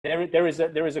There is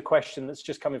a question that's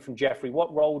just coming from Jeffrey.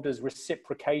 What role does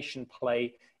reciprocation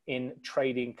play in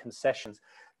trading concessions?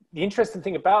 The interesting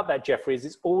thing about that, Jeffrey, is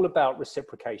it's all about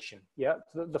reciprocation. Yeah,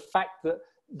 the fact that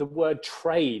the word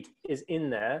trade is in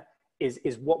there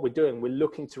is what we're doing. We're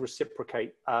looking to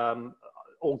reciprocate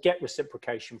or get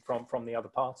reciprocation from the other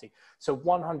party. So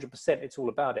 100%, it's all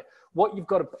about it. What you've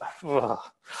got to,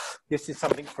 this is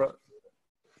something for,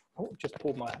 just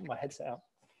pulled my headset out.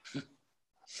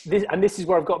 This is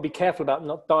where I've got to be careful about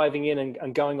not diving in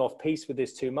and going off piece with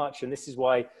this too much. And this is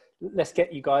why, let's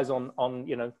get you guys on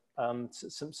you know,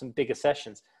 some bigger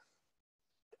sessions.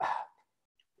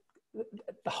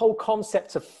 The whole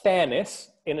concept of fairness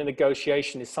in a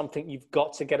negotiation is something you've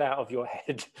got to get out of your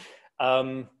head.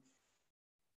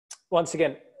 Once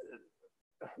again,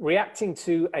 reacting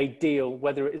to a deal,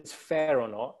 whether it's fair or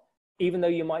not, even though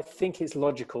you might think it's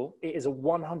logical, it is a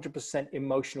 100%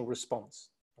 emotional response,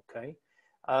 okay?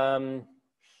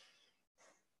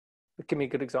 Give me a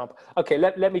good example. Okay,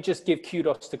 let me just give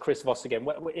kudos to Chris Voss again.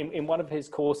 In one of his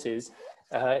courses,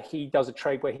 he does a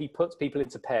trade where he puts people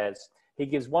into pairs. He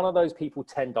gives one of those people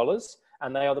 $10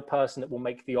 and they are the person that will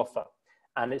make the offer.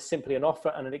 And it's simply an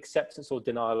offer and an acceptance or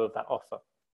denial of that offer.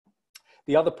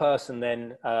 The other person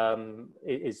then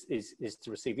is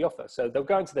to receive the offer. So they'll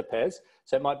go into their pairs.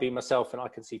 So it might be myself and I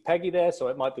can see Peggy there. So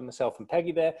it might be myself and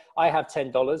Peggy there. I have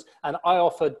 $10 and I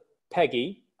offered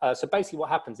Peggy. So basically what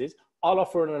happens is I'll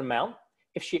offer her an amount.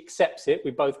 If she accepts it,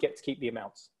 we both get to keep the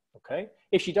amounts. Okay.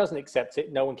 If she doesn't accept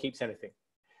it, no one keeps anything.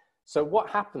 So what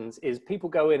happens is people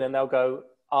go in and they'll go,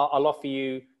 I'll offer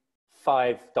you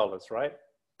 $5, right?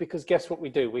 Because guess what we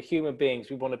do? We're human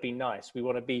beings. We want to be nice. We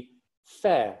want to be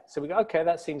fair. So we go, okay,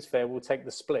 that seems fair. We'll take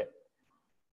the split.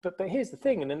 But here's the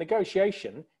thing. In a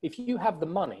negotiation, if you have the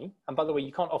money, and by the way,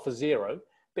 you can't offer zero,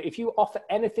 but if you offer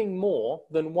anything more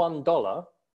than $1,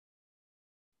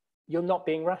 you're not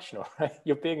being rational, right?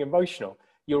 You're being emotional.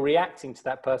 You're reacting to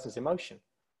that person's emotion.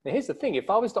 Now, here's the thing.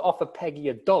 If I was to offer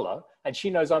Peggy $1 and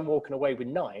she knows I'm walking away with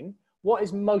 9, what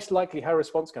is most likely her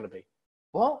response going to be?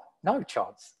 What? No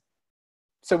chance.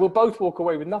 So we'll both walk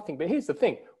away with nothing. But here's the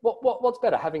thing. What's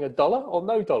better, having $1 or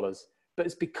no dollars? But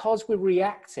it's because we're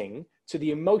reacting to the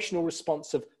emotional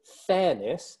response of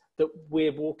fairness that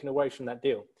we're walking away from that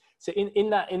deal. So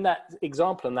in that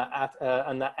example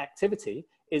and that activity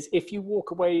is if you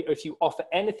walk away, if you offer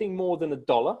anything more than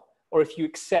 $1, or if you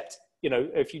accept, you know,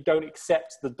 if you don't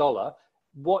accept the dollar,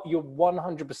 what you're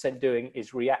 100% doing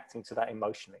is reacting to that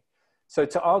emotionally. So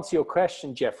to answer your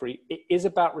question, Jeffrey, it is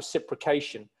about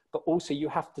reciprocation, but also you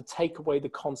have to take away the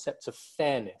concept of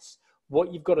fairness.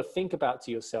 What you've got to think about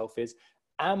to yourself is,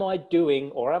 am I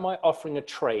doing or am I offering a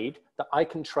trade that I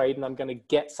can trade and I'm going to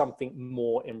get something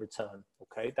more in return?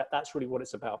 Okay, that's really what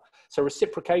it's about. So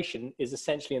reciprocation is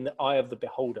essentially in the eye of the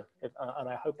beholder. And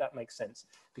I hope that makes sense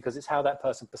because it's how that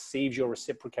person perceives your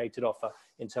reciprocated offer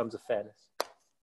in terms of fairness.